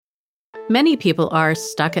Many people are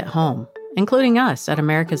stuck at home, including us at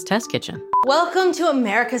America's Test Kitchen. Welcome to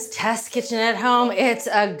America's Test Kitchen at Home. It's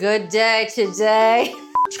a good day today.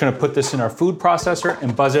 Just gonna put this in our food processor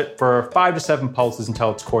and buzz it for 5 to 7 pulses until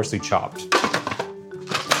it's coarsely chopped.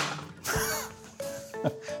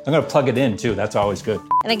 I'm gonna plug it in too, that's always good.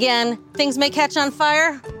 And again, things may catch on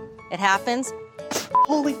fire. It happens.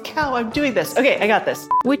 Holy cow, I'm doing this. Okay, I got this.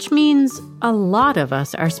 Which means a lot of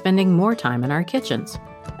us are spending more time in our kitchens.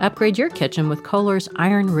 Upgrade your kitchen with Kohler's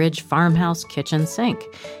Iron Ridge Farmhouse Kitchen Sink.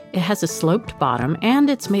 It has a sloped bottom and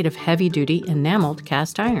it's made of heavy-duty enameled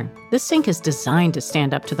cast iron. This sink is designed to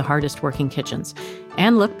stand up to the hardest working kitchens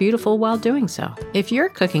and look beautiful while doing so. If you're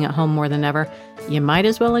cooking at home more than ever, you might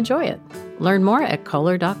as well enjoy it. Learn more at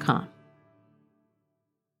Kohler.com.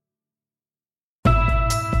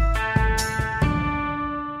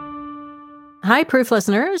 Hi, Proof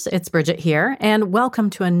listeners. It's Bridget here, and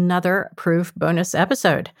welcome to another Proof bonus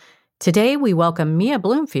episode. Today, we welcome Mia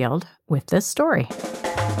Bloomfield with this story.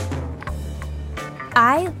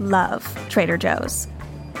 I love Trader Joe's.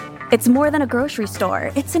 It's more than a grocery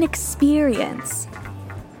store. It's an experience.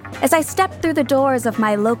 As I stepped through the doors of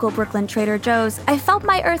my local Brooklyn Trader Joe's, I felt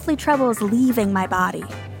my earthly troubles leaving my body.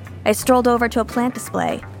 I strolled over to a plant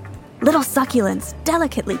display. Little succulents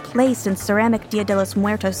delicately placed in ceramic Dia de los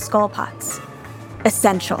Muertos skull pots.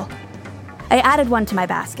 Essential. I added one to my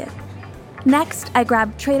basket. Next, I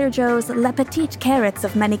grabbed Trader Joe's Le Petite carrots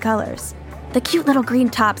of many colors. The cute little green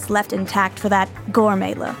tops left intact for that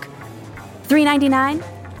gourmet look. $3.99?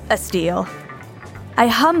 A steal. I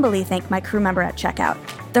humbly thanked my crew member at checkout.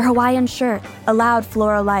 Their Hawaiian shirt, a loud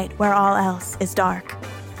floral light where all else is dark.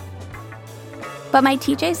 But my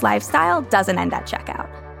TJ's lifestyle doesn't end at checkout.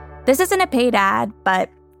 This isn't a paid ad,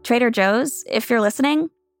 but Trader Joe's, if you're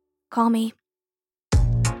listening, call me.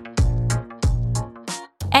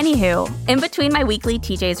 Anywho, in between my weekly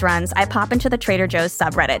TJ's runs, I pop into the Trader Joe's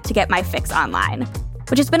subreddit to get my fix online,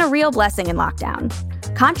 which has been a real blessing in lockdown.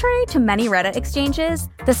 Contrary to many Reddit exchanges,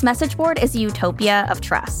 this message board is a utopia of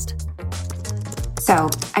trust. So,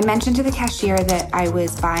 I mentioned to the cashier that I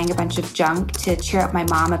was buying a bunch of junk to cheer up my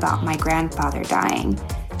mom about my grandfather dying,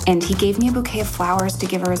 and he gave me a bouquet of flowers to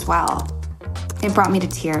give her as well. It brought me to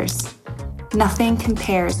tears. Nothing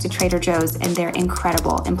compares to Trader Joe's and their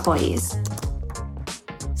incredible employees.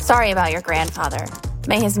 Sorry about your grandfather.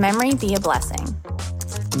 May his memory be a blessing.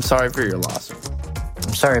 I'm sorry for your loss.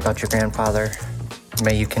 I'm sorry about your grandfather.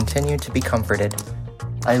 May you continue to be comforted.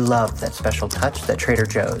 I love that special touch that Trader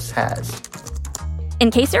Joe's has.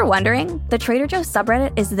 In case you're wondering, the Trader Joe's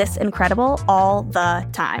subreddit is this incredible all the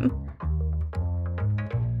time.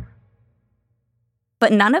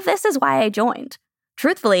 But none of this is why I joined.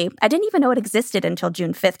 Truthfully, I didn't even know it existed until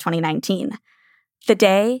June 5th, 2019. The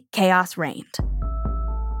day chaos reigned.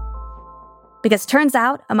 Because turns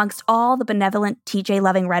out, amongst all the benevolent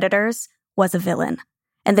TJ-loving Redditors, was a villain.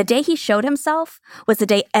 And the day he showed himself was the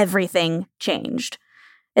day everything changed.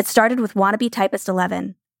 It started with wannabe typist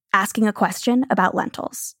 11 asking a question about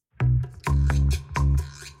lentils.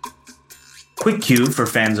 Quick cue for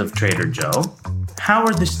fans of Trader Joe. How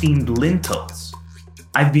are the steamed lentils?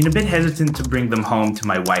 I've been a bit hesitant to bring them home to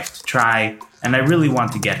my wife to try, and I really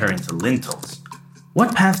want to get her into lentils.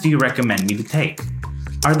 What path do you recommend me to take?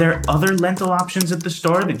 Are there other lentil options at the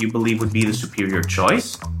store that you believe would be the superior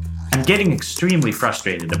choice? I'm getting extremely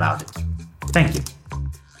frustrated about it. Thank you.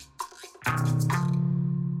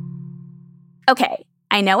 Okay,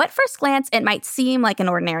 I know at first glance it might seem like an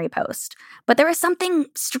ordinary post, but there is something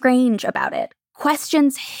strange about it.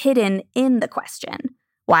 Questions hidden in the question.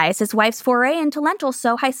 Why is his wife's foray into lentils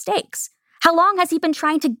so high stakes? How long has he been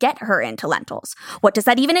trying to get her into lentils? What does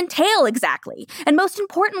that even entail exactly? And most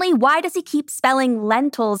importantly, why does he keep spelling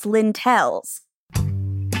lentils lintels?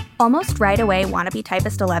 Almost right away, wannabe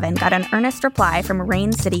typist 11 got an earnest reply from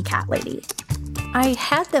Rain City Cat Lady. I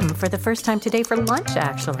had them for the first time today for lunch,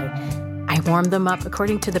 actually. I warmed them up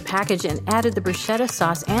according to the package and added the bruschetta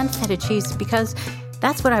sauce and feta cheese because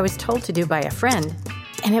that's what I was told to do by a friend.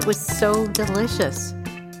 And it was so delicious.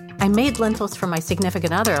 I made lentils for my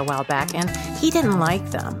significant other a while back, and he didn't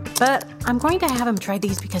like them. But I'm going to have him try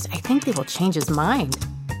these because I think they will change his mind.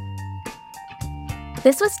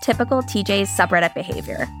 This was typical TJ's subreddit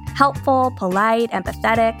behavior. Helpful, polite,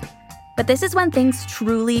 empathetic. But this is when things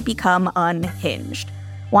truly become unhinged.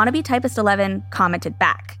 Wannabe typist 11 commented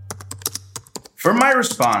back. For my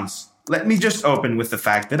response, let me just open with the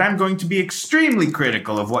fact that I'm going to be extremely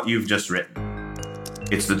critical of what you've just written.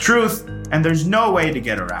 It's the truth, and there's no way to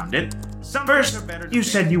get around it. First, you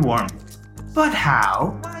said you warmed it. But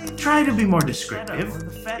how? Try to be more descriptive.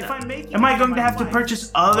 Am I going to have to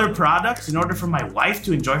purchase other products in order for my wife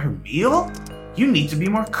to enjoy her meal? You need to be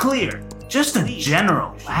more clear. Just a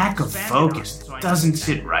general lack of focus doesn't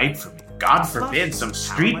sit right for me. God forbid some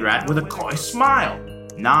street rat with a coy smile.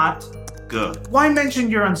 Not good. Why mention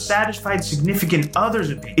your unsatisfied significant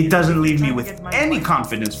other's opinion? It doesn't leave me with any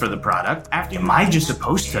confidence for the product. Am I just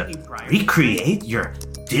supposed to recreate your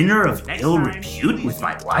dinner of ill repute with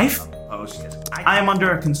my wife? I am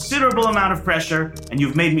under a considerable amount of pressure, and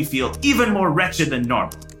you've made me feel even more wretched than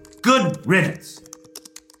normal. Good riddance.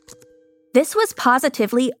 This was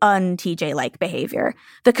positively un-TJ-like behavior.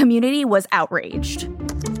 The community was outraged.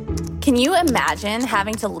 Can you imagine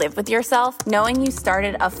having to live with yourself knowing you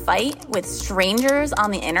started a fight with strangers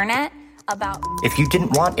on the internet about... If you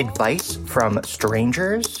didn't want advice from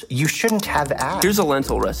strangers, you shouldn't have asked. Here's a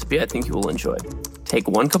lentil recipe I think you will enjoy. Take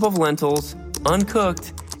 1 cup of lentils,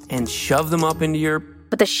 uncooked, and shove them up into your...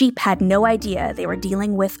 But the sheep had no idea they were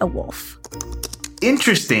dealing with a wolf.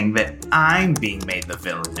 Interesting that I'm being made the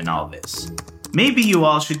villain in all this. Maybe you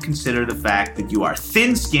all should consider the fact that you are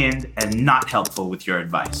thin-skinned and not helpful with your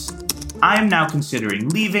advice. I am now considering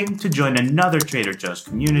leaving to join another Trader Joe's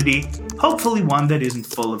community, hopefully one that isn't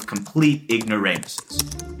full of complete ignoramuses.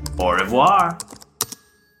 Au revoir.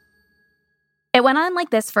 It went on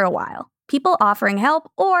like this for a while, people offering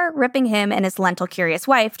help or ripping him and his lentil-curious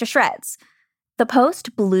wife to shreds. The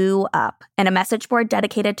post blew up in a message board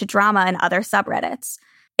dedicated to drama and other subreddits.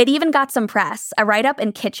 It even got some press, a write-up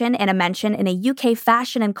in Kitchen and a mention in a UK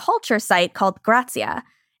fashion and culture site called Grazia.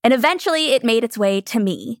 And eventually it made its way to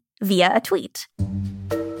me via a tweet.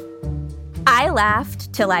 I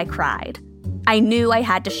laughed till I cried. I knew I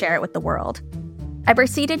had to share it with the world. I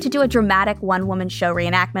proceeded to do a dramatic one-woman show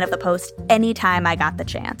reenactment of the post anytime I got the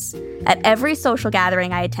chance. At every social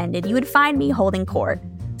gathering I attended, you would find me holding court,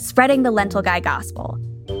 spreading the lentil guy gospel.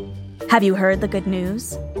 Have you heard the good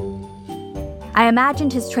news? I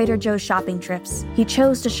imagined his Trader Joe's shopping trips. He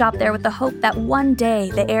chose to shop there with the hope that one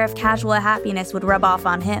day the air of casual happiness would rub off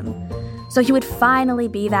on him. So he would finally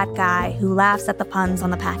be that guy who laughs at the puns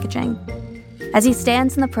on the packaging. As he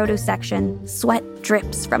stands in the produce section, sweat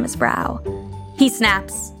drips from his brow. He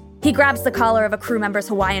snaps. He grabs the collar of a crew member's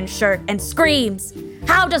Hawaiian shirt and screams,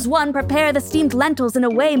 "How does one prepare the steamed lentils in a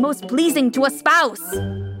way most pleasing to a spouse?"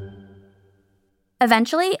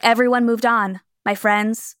 Eventually, everyone moved on. My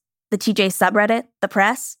friends, the TJ subreddit, the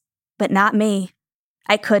press, but not me.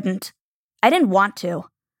 I couldn't. I didn't want to.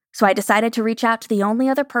 So I decided to reach out to the only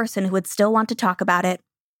other person who would still want to talk about it.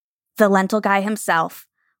 The lentil guy himself,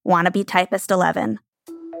 wannabe typist 11.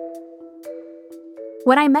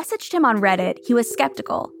 When I messaged him on Reddit, he was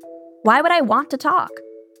skeptical. Why would I want to talk?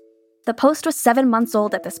 The post was 7 months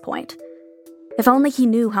old at this point. If only he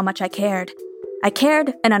knew how much I cared. I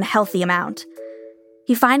cared an unhealthy amount.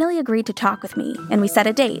 He finally agreed to talk with me, and we set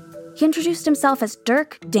a date. He introduced himself as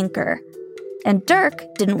Dirk Dinker. And Dirk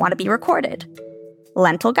didn't want to be recorded.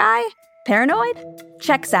 Lentil guy? Paranoid?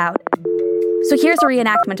 Checks out. So here's a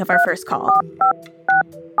reenactment of our first call.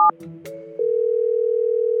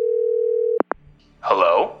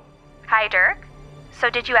 Hello? Hi, Dirk. So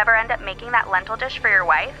did you ever end up making that lentil dish for your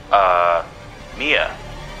wife? Mia,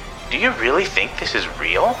 do you really think this is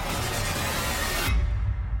real?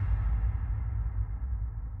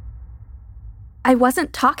 I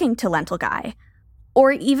wasn't talking to Lentil Guy,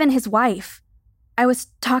 or even his wife. I was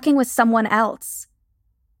talking with someone else.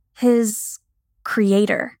 His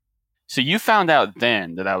creator. So you found out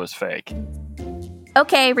then that I was fake.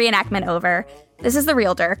 Okay, reenactment over. This is the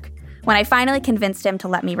real Dirk, when I finally convinced him to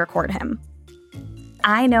let me record him.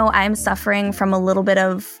 I know I'm suffering from a little bit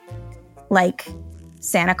of,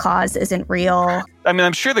 Santa Claus isn't real. I mean,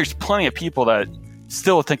 I'm sure there's plenty of people that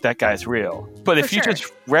still think that guy's real. But if you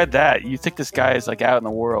just read that, you think this guy is out in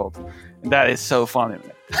the world. And that is so funny to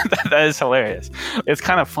me. That is hilarious. It's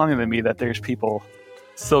kind of funny to me that there's people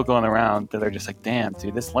still going around that are just damn,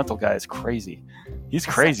 dude, this lentil guy is crazy. He's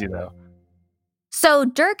crazy, though. So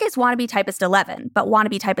Dirk is wannabe typist 11, but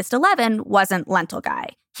wannabe typist 11 wasn't Lentil Guy.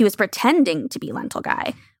 He was pretending to be Lentil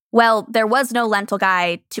Guy. Well, there was no Lentil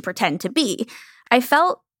Guy to pretend to be. I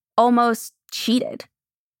felt almost cheated.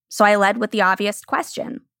 So I led with the obvious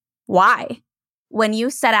question. Why? When you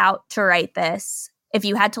set out to write this, if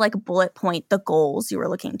you had to bullet point the goals you were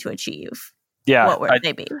looking to achieve, what would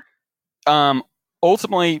they be?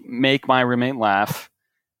 Ultimately, make my roommate laugh.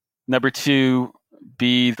 Number 2,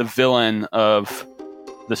 be the villain of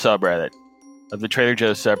the subreddit, of the Trader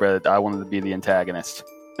Joe's subreddit. I wanted to be the antagonist.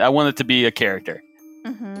 I wanted to be a character.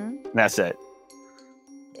 Mm-hmm. That's it.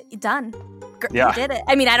 Done. Yeah. You did it.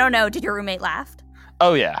 I mean, I don't know. Did your roommate laugh?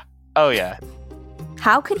 Oh, yeah.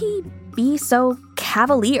 How could he be so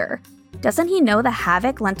cavalier? Doesn't he know the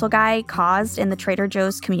havoc Lentil Guy caused in the Trader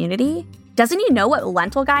Joe's community? Doesn't he know what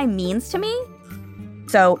Lentil Guy means to me?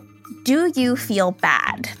 So do you feel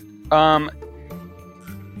bad?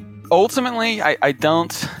 Ultimately, I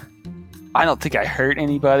don't think I hurt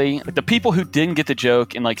anybody. Like, the people who didn't get the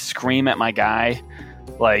joke and like scream at my guy,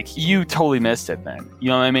 like, you totally missed it, man. You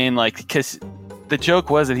know what I mean? Like, because the joke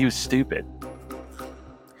was that he was stupid.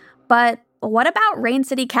 But what about Rain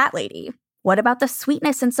City Cat Lady? What about the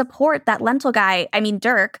sweetness and support that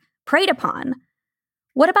Dirk, preyed upon?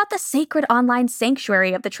 What about the sacred online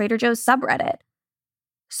sanctuary of the Trader Joe's subreddit?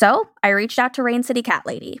 So I reached out to Rain City Cat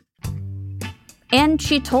Lady. And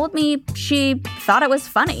she told me she thought it was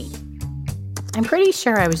funny. I'm pretty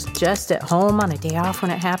sure I was just at home on a day off when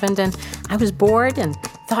it happened, and I was bored and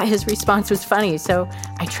thought his response was funny, so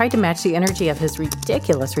I tried to match the energy of his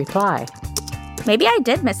ridiculous reply. Maybe I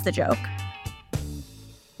did miss the joke.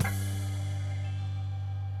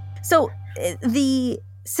 So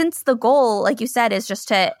since the goal, like you said, is just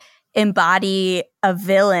to embody a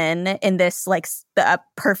villain in this like a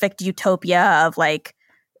perfect utopia of like,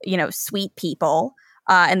 you know, sweet people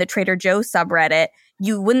in the Trader Joe's subreddit,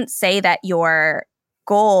 you wouldn't say that your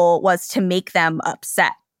goal was to make them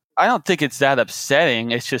upset. I don't think it's that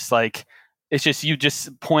upsetting. It's just you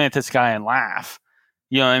just point at this guy and laugh.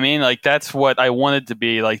 You know what I mean? Like, that's what I wanted to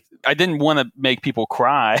be. Like, I didn't want to make people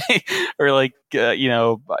cry or like,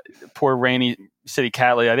 poor Rainy City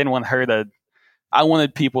Cat Lady. I didn't want her to, I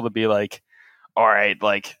wanted people to be like, all right,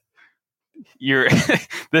 like, you're,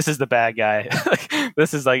 this is the bad guy.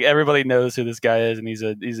 This is like, everybody knows who this guy is, and he's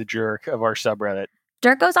a jerk of our subreddit.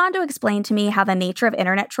 Dirk goes on to explain to me how the nature of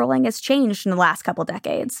internet trolling has changed in the last couple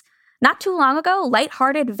decades. Not too long ago,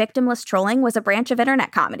 lighthearted, victimless trolling was a branch of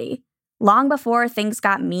internet comedy, long before things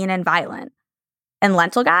got mean and violent. And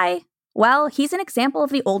Lentil Guy? Well, he's an example of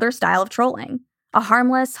the older style of trolling, a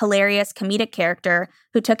harmless, hilarious, comedic character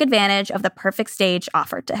who took advantage of the perfect stage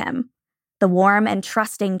offered to him, the warm and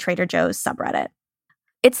trusting Trader Joe's subreddit.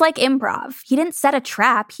 It's like improv. He didn't set a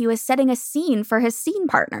trap, he was setting a scene for his scene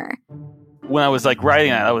partner. When I was like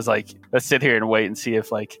writing that, I was like, let's sit here and wait and see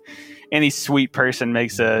if like any sweet person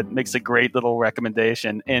makes a great little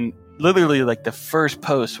recommendation. And literally like the first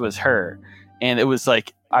post was her. And it was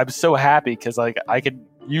like, I was so happy because like I could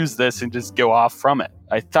use this and just go off from it.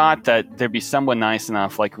 I thought that there'd be someone nice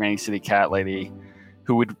enough like Rainy City Cat Lady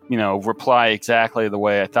who would, reply exactly the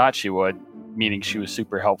way I thought she would, meaning she was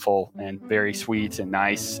super helpful and very sweet and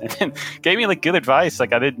nice, and gave me like good advice.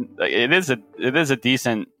 Like it is a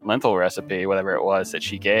decent lentil recipe, whatever it was that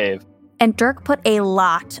she gave. And Dirk put a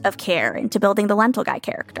lot of care into building the Lentil Guy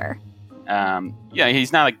character.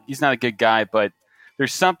 He's not a good guy, but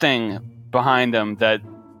there's something behind him that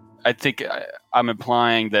I think I'm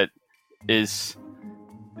implying that is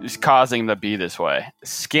causing him to be this way.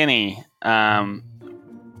 Skinny,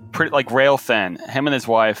 pretty like rail thin. Him and his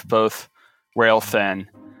wife both rail thin,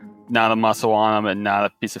 not a muscle on him and not a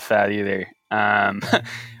piece of fat either.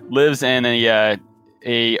 Lives in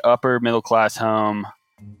a upper middle class home,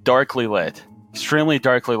 darkly lit, extremely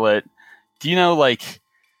darkly lit. Do you know, like,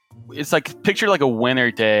 it's like, picture like a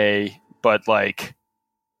winter day, but like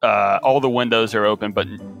all the windows are open, but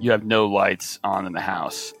you have no lights on in the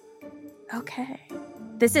house. Okay.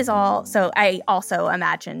 This is all, so I also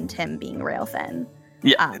imagined him being rail thin.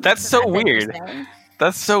 Yeah, that's so weird.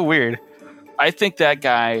 That's so weird. I think that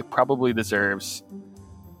guy probably deserves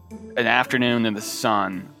an afternoon in the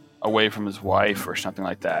sun away from his wife or something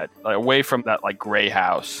like that. Like, away from that like gray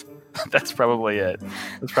house. That's probably it.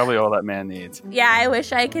 That's probably all that man needs. Yeah, I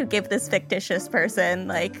wish I could give this fictitious person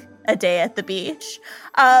like a day at the beach.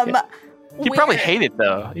 He'd probably hate it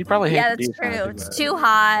though. He'd probably hate the beach. Yeah, that's true. It's too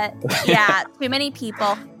hot. Yeah, too many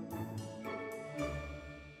people.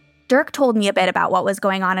 Dirk told me a bit about what was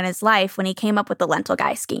going on in his life when he came up with the Lentil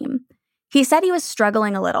Guy scheme. He said he was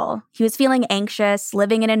struggling a little. He was feeling anxious,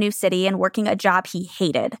 living in a new city, and working a job he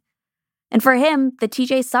hated. And for him, the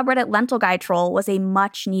TJ subreddit Lentil Guy troll was a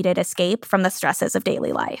much-needed escape from the stresses of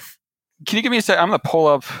daily life. Can you give me a second? I'm going to pull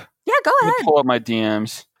up... Yeah, go ahead. Pull up my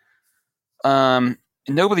DMs.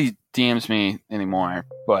 Nobody DMs me anymore,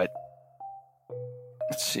 but...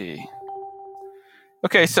 Let's see.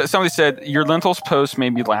 Okay, so somebody said, your lentils post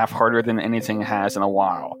made me laugh harder than anything has in a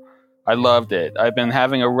while. I loved it. I've been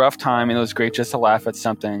having a rough time, and it was great just to laugh at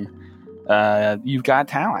something. You've got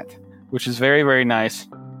talent, which is very, very nice.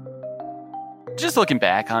 Just looking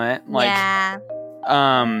back on it, like, yeah.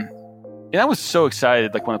 And I was so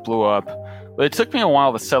excited, like when it blew up, but it took me a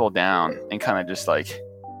while to settle down and kind of just like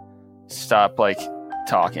stop like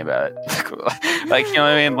talking about it. Like, you know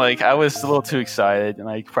what I mean? Like, I was a little too excited, and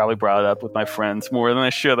I probably brought it up with my friends more than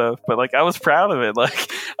I should have. But like, I was proud of it. Like,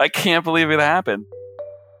 I can't believe it happened.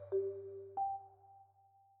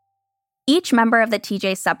 Each member of the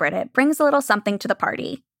TJ subreddit brings a little something to the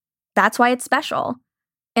party. That's why it's special.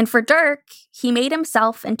 And for Dirk, he made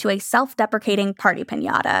himself into a self-deprecating party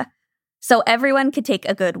piñata, so everyone could take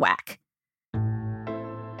a good whack.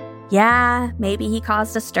 Yeah, maybe he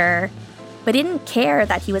caused a stir, but he didn't care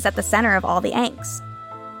that he was at the center of all the angst.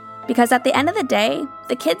 Because at the end of the day,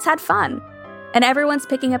 the kids had fun, and everyone's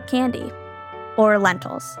picking up candy. Or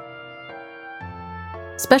lentils.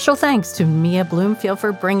 Special thanks to Mia Bloomfield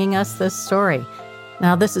for bringing us this story.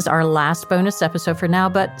 Now, this is our last bonus episode for now,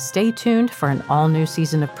 but stay tuned for an all-new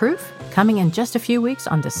season of Proof coming in just a few weeks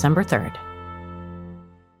on December 3rd.